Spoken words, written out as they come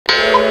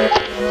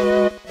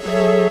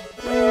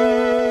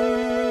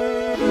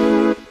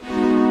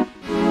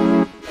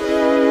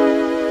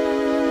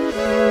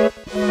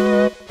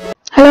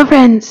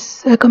friends,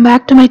 welcome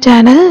back to my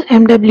channel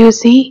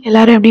MWC.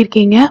 எல்லாரும் எப்படி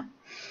இருக்கீங்க?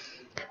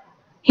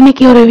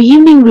 இன்னைக்கு ஒரு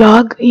ஈவினிங்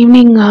vlog,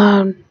 ஈவினிங்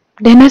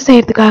டின்னர்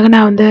செய்யறதுக்காக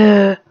நான் வந்து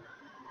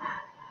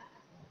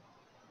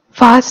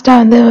ஃபாஸ்டா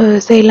வந்து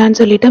செய்யலாம்னு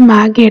சொல்லிட்டு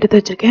மேகி எடுத்து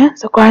வச்சிருக்கேன்.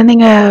 ஸோ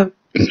குழந்தைங்க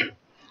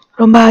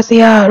ரொம்ப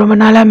ஆசையா ரொம்ப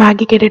நாளா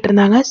மேகி கேட்டுட்டு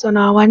இருந்தாங்க. ஸோ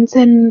நான் ஒன்ஸ்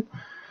இன்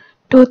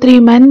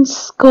 2-3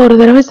 monthsக்கு ஒரு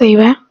தடவை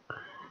செய்வேன்.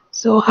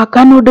 ஸோ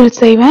ஹக்கா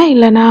நூடுல்ஸ் செய்வேன்,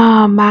 இல்லைன்னா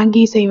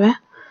மேகி செய்வேன்.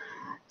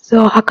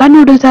 ஸோ ஹக்கா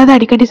நூடுல்ஸாவது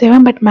அடிக்கடி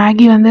செய்வேன், பட்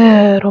மேகி வந்து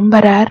ரொம்ப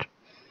ரேர்.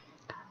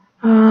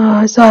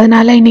 ஸோ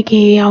அதனால இன்னைக்கு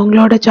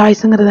அவங்களோட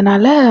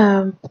சாய்ஸுங்கிறதுனால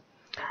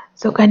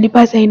ஸோ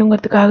கண்டிப்பாக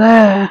செய்யணுங்கிறதுக்காக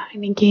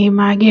இன்னைக்கு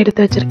மேகி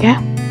எடுத்து வச்சிருக்கேன்.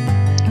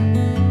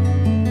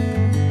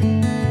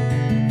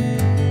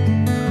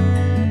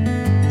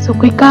 ஸோ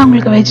குயிக்காக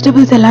உங்களுக்கு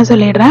வெஜிடபிள்ஸ் எல்லாம்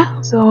சொல்லிடுறேன்.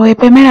 ஸோ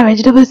எப்பயுமே நான்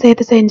வெஜிடபிள்ஸ்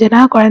சேர்த்து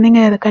செஞ்சேன்னா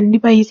குழந்தைங்க அதை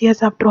கண்டிப்பாக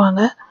ஈஸியாக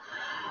சாப்பிட்ருவாங்க.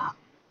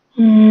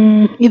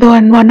 இது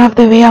ஒன் ஆஃப்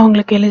த வே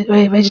அவங்களுக்கு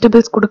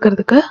வெஜிடபிள்ஸ்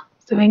கொடுக்கறதுக்கு.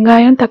 ஸோ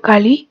வெங்காயம்,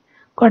 தக்காளி,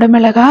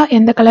 குடமிளகாய்,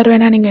 எந்த கலர்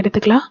வேணால் நீங்கள்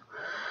எடுத்துக்கலாம்.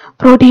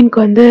 ப்ரோட்டீனுக்கு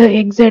வந்து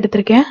எக்ஸ்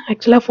எடுத்திருக்கேன்.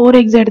 ஆக்சுவலாக 4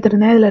 eggs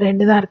எடுத்திருந்தேன், இதில்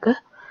 2 தான் இருக்குது.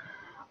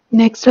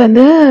 நெக்ஸ்ட்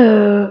வந்து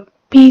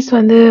பீஸ்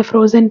வந்து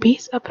ஃப்ரோசன்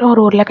பீஸ், அப்புறம்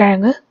ஒரு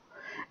உருளைக்கிழங்கு.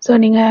 ஸோ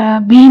நீங்கள்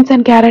பீன்ஸ்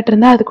அண்ட் கேரட்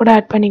இருந்தால் அது கூட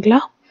ஆட்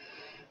பண்ணிக்கலாம்.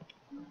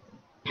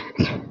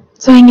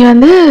 ஸோ இங்கே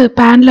வந்து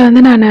பேனில்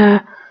வந்து நான்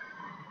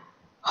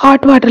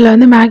ஹாட் வாட்டரில்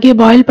வந்து மேகியை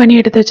பாயில்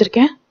பண்ணி எடுத்து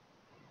வச்சுருக்கேன்.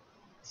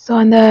 ஸோ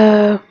அந்த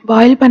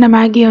பாயில் பண்ண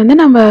மேகியை வந்து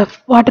நம்ம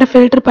வாட்டரை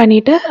ஃபில்டர்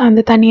பண்ணிவிட்டு அந்த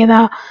தண்ணியை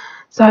தான்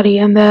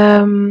அந்த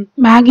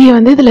மேகியை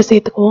வந்து இதில்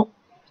சேர்த்துக்குவோம்.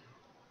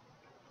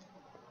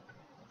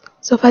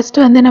 ஸோ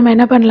ஃபஸ்ட்டு வந்து நம்ம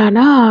என்ன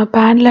பண்ணலான்னா,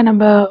 பேனில்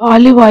நம்ம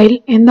ஆலிவ் ஆயில்,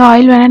 எந்த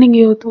ஆயில் வேணால்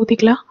நீங்கள்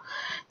ஊற்றிக்கலாம்.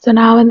 ஸோ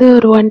நான் வந்து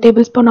ஒரு 1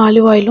 tablespoon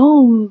ஆலிவ் ஆயிலும்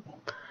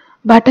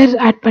பட்டர்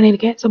ஆட்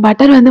பண்ணியிருக்கேன். ஸோ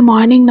பட்டர் வந்து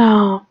மார்னிங்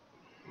நான்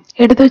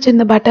எடுத்து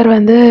வச்சிருந்த பட்டர்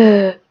வந்து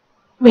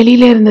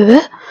வெளியிலே இருந்தது.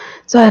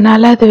 ஸோ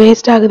அதனால் அது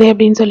வேஸ்ட் ஆகுது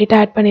அப்படின்னு சொல்லிட்டு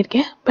ஆட்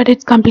பண்ணியிருக்கேன். But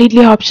it's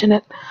completely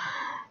optional.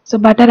 So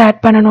butter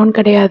add பண்ணணும்னு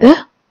கிடையாது.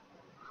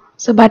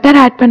 ஸோ பட்டர்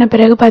ஆட் பண்ண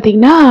பிறகு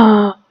பார்த்திங்கன்னா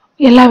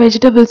எல்லா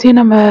வெஜிடபிள்ஸையும்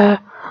நம்ம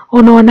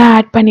ஒன்று ஒன்றா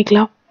ஆட்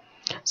பண்ணிக்கலாம்.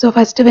 ஸோ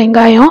ஃபஸ்ட்டு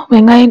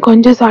வெங்காயம்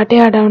கொஞ்சம் சாட்டே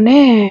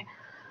ஆடவுடனே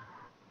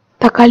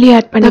தக்காளி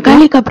ஆட் பண்ணி,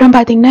 தக்காளிக்கு அப்புறம்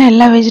பார்த்திங்கன்னா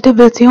எல்லா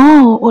வெஜிடபிள்ஸையும்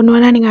ஒன்று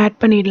ஒன்றா நீங்கள்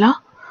ஆட் பண்ணிடலாம்.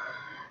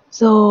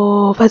 ஸோ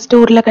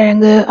ஃபஸ்ட்டு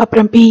உருளைக்கிழங்கு,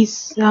 அப்புறம் பீஸ்,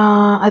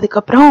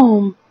 அதுக்கப்புறம்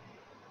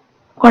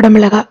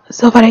குடமிளகாய்.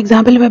 ஸோ ஃபார்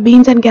எக்ஸாம்பிள் இப்போ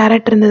பீன்ஸ் அண்ட்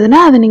கேரட் இருந்ததுன்னா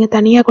அதை நீங்கள்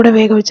தனியாக கூட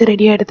வேக வச்சு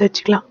ரெடியாக எடுத்து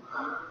வச்சுக்கலாம்.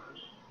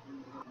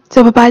 ஸோ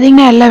இப்போ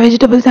பார்த்தீங்கன்னா எல்லா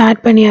வெஜிடபிள்ஸும்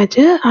ஆட்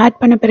பண்ணியாச்சு. ஆட்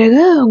பண்ண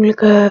பிறகு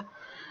உங்களுக்கு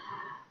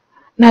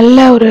நல்ல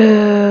ஒரு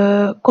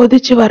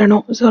கொதிச்சு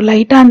வரணும். ஸோ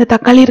லைட்டாக அந்த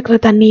தக்காளி இருக்கிற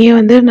தண்ணியே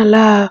வந்து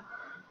நல்லா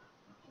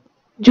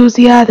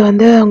ஜூஸியாக அது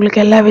வந்து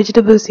உங்களுக்கு எல்லா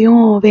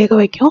வெஜிடபிள்ஸையும் வேக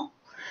வைக்கும்.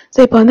 ஸோ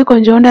இப்போ வந்து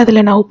கொஞ்சோண்டு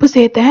அதில் நான் உப்பு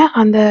சேர்த்தேன்.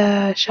 அந்த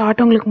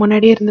ஷார்ட் உங்களுக்கு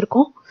முன்னாடியே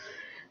இருந்திருக்கும்.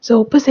 ஸோ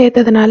உப்பு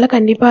சேர்த்ததுனால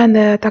கண்டிப்பாக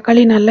அந்த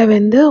தக்காளி நல்லா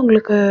வெந்து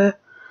உங்களுக்கு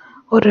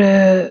ஒரு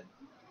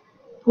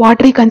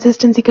வாட்டரி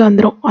கன்சிஸ்டன்சிக்கு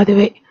வந்துடும்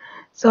அதுவே.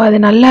 ஸோ அது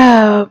நல்லா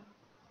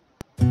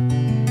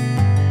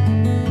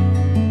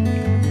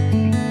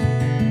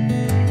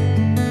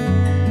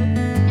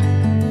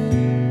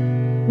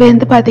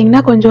வெந்து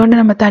பார்த்தீங்கன்னா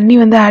கொஞ்சோண்டு நம்ம தண்ணி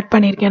வந்து ஆட்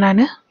பண்ணியிருக்கேன்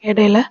நான்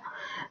இடையில.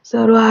 ஸோ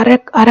ஒரு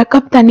அரை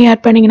கப் தண்ணி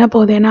ஆட் பண்ணிங்கன்னா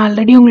போதும். ஏன்னா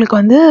ஆல்ரெடி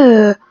உங்களுக்கு வந்து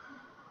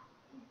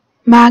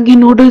மேகி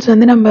நூடுல்ஸ்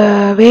வந்து நம்ம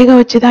வேக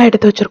வச்சு தான்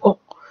எடுத்து வச்சுருக்கோம்.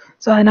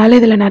 ஸோ அதனால்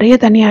இதில் நிறைய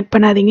தண்ணி ஆட்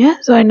பண்ணாதீங்க.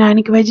 ஸோ நான்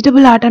இன்றைக்கி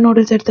வெஜிடபிள் ஆட்டா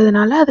நூடுல்ஸ்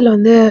எடுத்ததுனால அதில்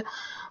வந்து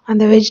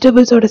அந்த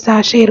வெஜிடபிள்ஸோட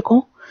சாஷே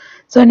இருக்கும்.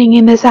 ஸோ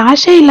நீங்கள் இந்த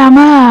சாஷே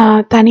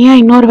இல்லாமல்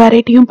தனியாக இன்னொரு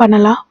வெரைட்டியும்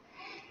பண்ணலாம்.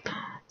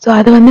 ஸோ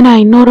அது வந்து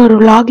நான் இன்னொரு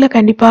விலாகில்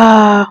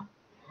கண்டிப்பாக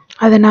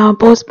அதை நான்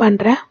போஸ்ட்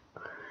பண்ணுறேன்.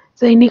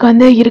 ஸோ இன்றைக்கி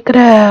வந்து இருக்கிற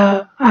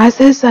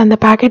ஆசஸ் அந்த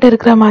பேக்கெட்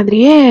இருக்கிற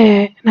மாதிரியே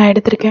நான்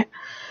எடுத்திருக்கேன்.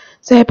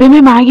 ஸோ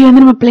எப்பயுமே மேகி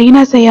வந்து நம்ம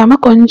பிளெயினாக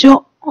செய்யாமல் கொஞ்சம்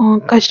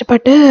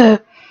கஷ்டப்பட்டு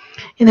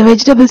இந்த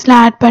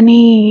வெஜிடபிள்ஸ்லாம்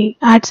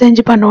ஆட்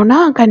செஞ்சு பண்ணோன்னா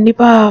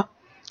கண்டிப்பாக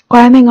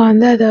குழந்தைங்க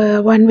வந்து அது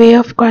ஒன் வே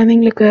ஆஃப்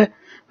குழந்தைங்களுக்கு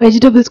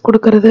வெஜிடபிள்ஸ்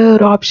கொடுக்கறது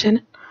ஒரு ஆப்ஷன்.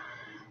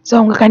 ஸோ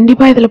அவங்க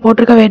கண்டிப்பாக இதில்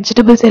போட்டிருக்க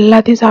வெஜிடபிள்ஸ்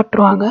எல்லாத்தையும்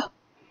சாப்பிட்ருவாங்க.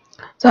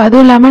 ஸோ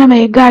அதுவும் இல்லாமல் நம்ம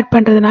எக் ஆட்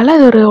பண்ணுறதுனால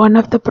அது ஒரு ஒன்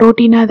ஆஃப் த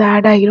ப்ரோட்டீனாக அது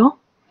ஆட் ஆகிரும்.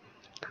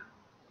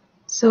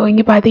 ஸோ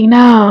இங்கே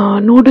பார்த்தீங்கன்னா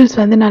நூடுல்ஸ்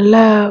வந்து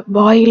நல்லா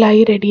பாயில்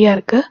ஆகி ரெடியாக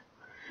இருக்குது.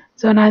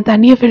 ஸோ நான்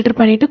தண்ணியை ஃபில்டர்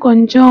பண்ணிவிட்டு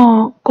கொஞ்சம்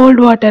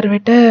கோல்டு வாட்டர்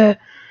விட்டு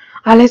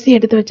அலசி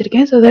எடுத்து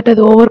வச்சுருக்கேன். ஸோ தட்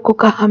அது ஓவர்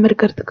குக் ஆகாமல்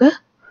இருக்கிறதுக்கு.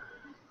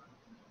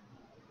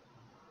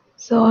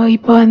 ஸோ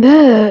இப்போ வந்து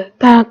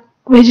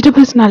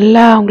வெஜிடபிள்ஸ்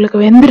நல்லா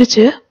உங்களுக்கு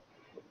வெந்துருச்சு.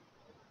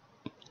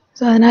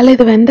 ஸோ அதனால்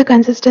இது வெந்த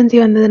கன்சிஸ்டன்சி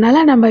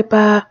வந்ததுனால நம்ம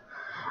இப்போ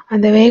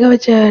அந்த வேக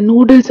வச்ச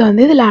நூடுல்ஸை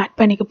வந்து இதில் ஆட்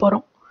பண்ணிக்க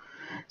போகிறோம்.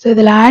 ஸோ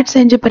இதில் ஆட்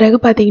செஞ்ச பிறகு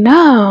பார்த்தீங்கன்னா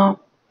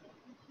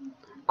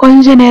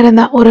கொஞ்ச நேரம்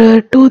தான், ஒரு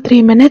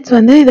 2-3 minutes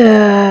வந்து இதை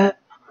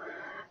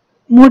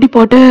மூடி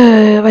போட்டு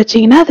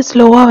வச்சிங்கன்னா அது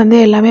ஸ்லோவாக வந்து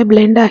எல்லாமே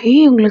பிளெண்ட் ஆகி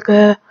உங்களுக்கு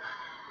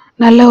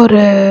நல்ல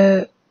ஒரு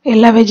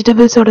எல்லா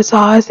வெஜிடபிள்ஸோட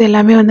சாஸ்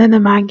எல்லாமே வந்து அந்த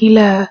மேகியில்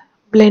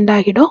பிளெண்ட்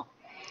ஆகிடும்.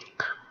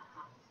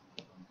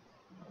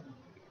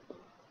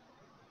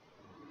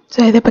 ஸோ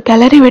இதை இப்போ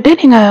கிளறி விட்டு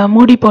நீங்கள்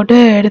மூடி போட்டு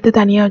எடுத்து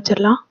தனியாக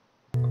வச்சிடலாம்.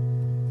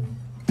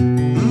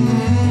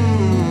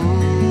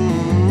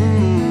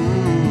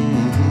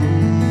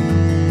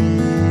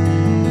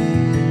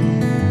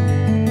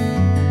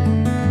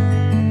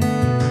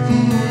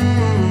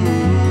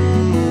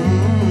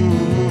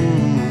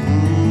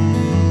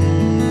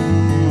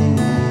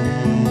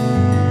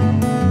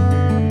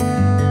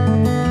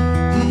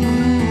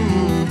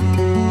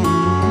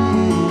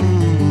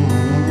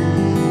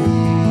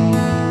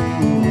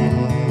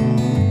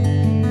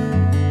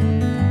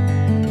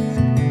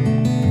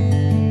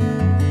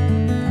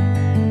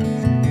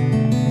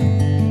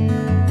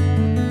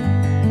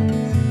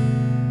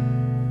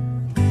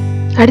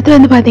 அடுத்து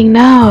வந்து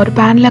பார்த்தீங்கன்னா ஒரு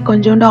பேனில்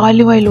கொஞ்சோண்டு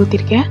ஆலிவ் ஆயில்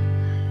ஊற்றிருக்கேன்.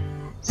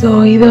 ஸோ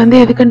இது வந்து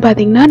எதுக்குன்னு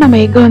பார்த்தீங்கன்னா நம்ம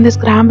எக்கை வந்து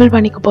ஸ்க்ராம்பிள்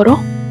பண்ணிக்க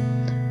போகிறோம்.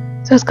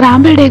 ஸோ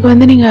ஸ்க்ராம்பிள்டு எக்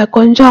வந்து நீங்கள்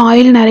கொஞ்சம்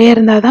ஆயில் நிறைய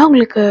இருந்தால் தான்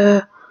உங்களுக்கு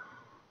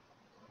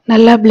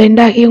நல்லா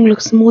பிளெண்ட் ஆகி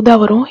உங்களுக்கு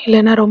ஸ்மூத்தாக வரும்,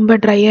 இல்லைன்னா ரொம்ப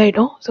ட்ரை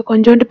ஆகிடும். ஸோ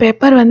கொஞ்சோண்டு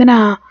பெப்பர் வந்து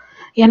நான்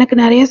எனக்கு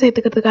நிறைய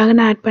சேர்த்துக்கிறதுக்காக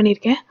நான் ஆட்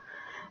பண்ணியிருக்கேன்.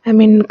 ஐ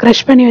மீன்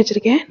க்ரஷ் பண்ணி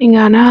வச்சுருக்கேன்.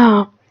 நீங்கள் ஆனால்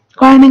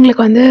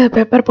குழந்தைங்களுக்கு வந்து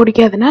பெப்பர்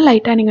பிடிக்காதுன்னா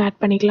லைட்டாக நீங்கள்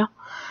ஆட் பண்ணிக்கலாம்.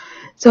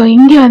 ஸோ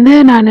இங்கே வந்து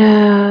நான்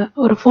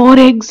ஒரு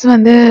 4 எக்ஸ்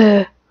வந்து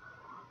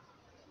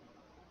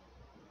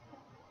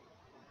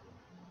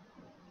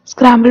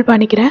ஸ்க்ராம்பிள்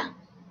பண்ணிக்கிறேன்.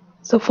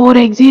 ஸோ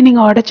 4 எக்ஸையும்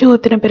நீங்கள் உடச்சி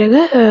ஊற்றின பிறகு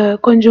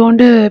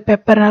கொஞ்சோண்டு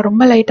பெப்பர், நான்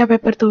ரொம்ப லைட்டாக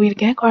பெப்பர்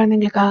தூவிருக்கேன்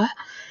குழந்தைங்களுக்காக.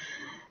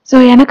 ஸோ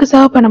எனக்கு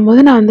சர்வ் பண்ணும்போது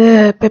நான் வந்து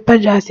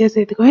பெப்பர் ஜாஸ்தியாக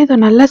சேர்த்துக்குவேன். ஸோ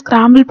நல்லா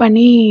ஸ்க்ராம்பிள்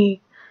பண்ணி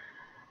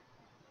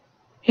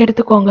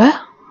எடுத்துக்கோங்க.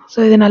 ஸோ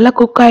இது நல்லா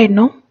குக்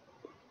ஆகிடணும்.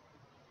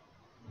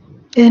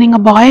 இது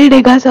நீங்கள் பாயில்டு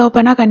எக்காக சர்வ்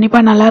பண்ணால்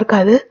கண்டிப்பாக நல்லா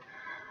இருக்காது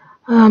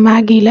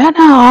மேகியில்.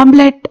 நான்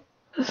ஆம்லெட்,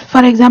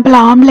 ஃபார் எக்ஸாம்பிள்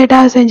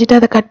ஆம்லெட்டாக செஞ்சுட்டு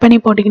அதை கட் பண்ணி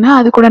போட்டிங்கன்னா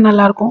அது கூட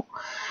நல்லாயிருக்கும்.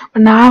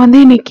 நான் வந்து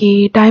இன்னைக்கு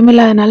டைம்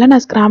இல்லாதனால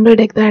நான்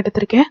ஸ்க்ராம்பிள்டு எக் தான்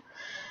எடுத்திருக்கேன்.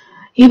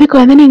 இதுக்கு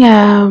வந்து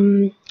நீங்கள்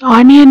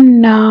ஆனியன்,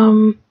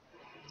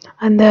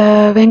 அந்த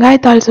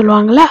வெங்காயத்தாள்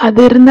சொல்லுவாங்கள்ல,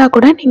 அது இருந்தால்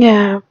கூட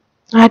நீங்கள்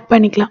ஆட்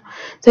பண்ணிக்கலாம்.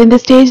 ஸோ இந்த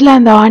ஸ்டேஜில்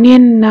அந்த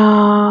ஆனியன்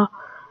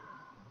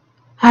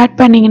ஆட்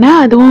பண்ணிங்கன்னா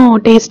அதுவும்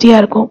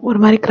டேஸ்டியாக இருக்கும், ஒரு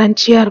மாதிரி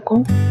க்ரன்ச்சியாக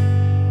இருக்கும்.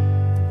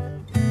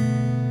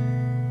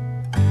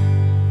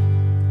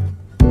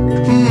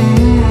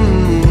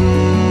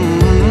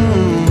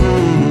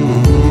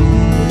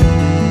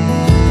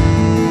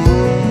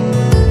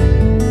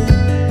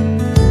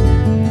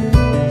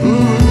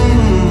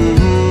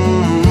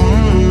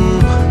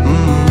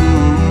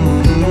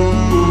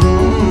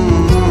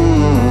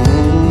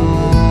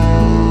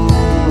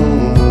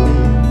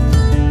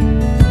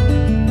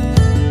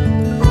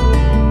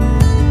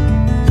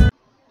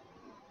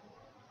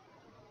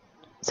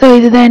 ஸோ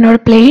இதுதான் என்னோட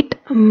பிளேட்.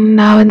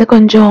 நான் வந்து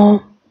கொஞ்சம்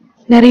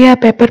நிறைய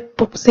பெப்பர்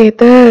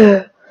சேர்த்து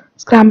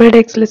ஸ்க்ராம்பிள்டு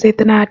எக்ஸில்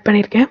சேர்த்து நான் ஆட்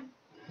பண்ணியிருக்கேன்.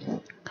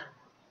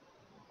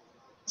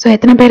 ஸோ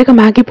எத்தனை பேருக்கு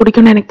மேகி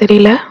பிடிக்கும்னு எனக்கு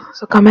தெரியல,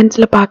 ஸோ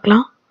கமெண்ட்ஸில்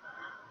பார்க்கலாம்.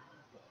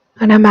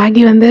 ஆனால்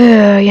மேகி வந்து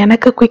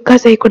எனக்கு குயிக்காக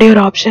செய்யக்கூடிய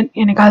ஒரு ஆப்ஷன்.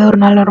 எனக்கு அது ஒரு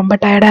நாள் நான் ரொம்ப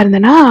டயர்டாக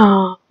இருந்தேன்னா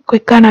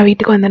குயிக்காக நான்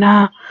வீட்டுக்கு வந்தேன்னா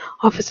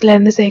ஆஃபீஸில்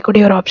இருந்து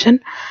செய்யக்கூடிய ஒரு ஆப்ஷன்.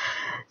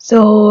 ஸோ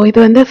இது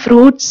வந்து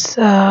ஃப்ரூட்ஸ்,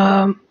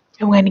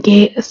 இவங்க இன்னைக்கு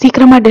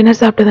சீக்கிரமாக டின்னர்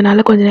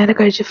சாப்பிட்டதுனால கொஞ்சம் நேரம்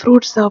கழிச்சு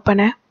ஃப்ரூட்ஸ் சர்வ்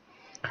பண்ணேன்.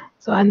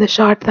 ஸோ அந்த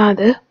ஷார்ட் தான்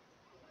அது.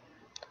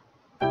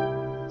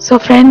 ஸோ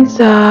ஃப்ரெண்ட்ஸ்,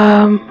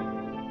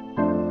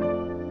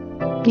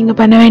 நீங்கள்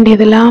பண்ண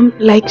வேண்டியதெல்லாம்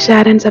like,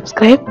 share and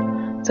subscribe.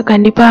 So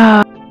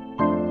கண்டிப்பாக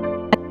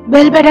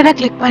பெல் பட்டனை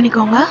கிளிக்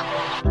பண்ணிக்கோங்க.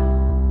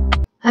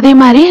 அதே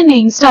மாதிரி என்னை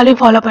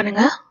இன்ஸ்டாலையும் ஃபாலோ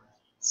பண்ணுங்கள்.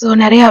 ஸோ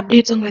நிறைய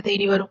அப்டேட்ஸ் உங்களை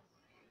தேடி வரும்.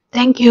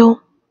 தேங்க்யூ.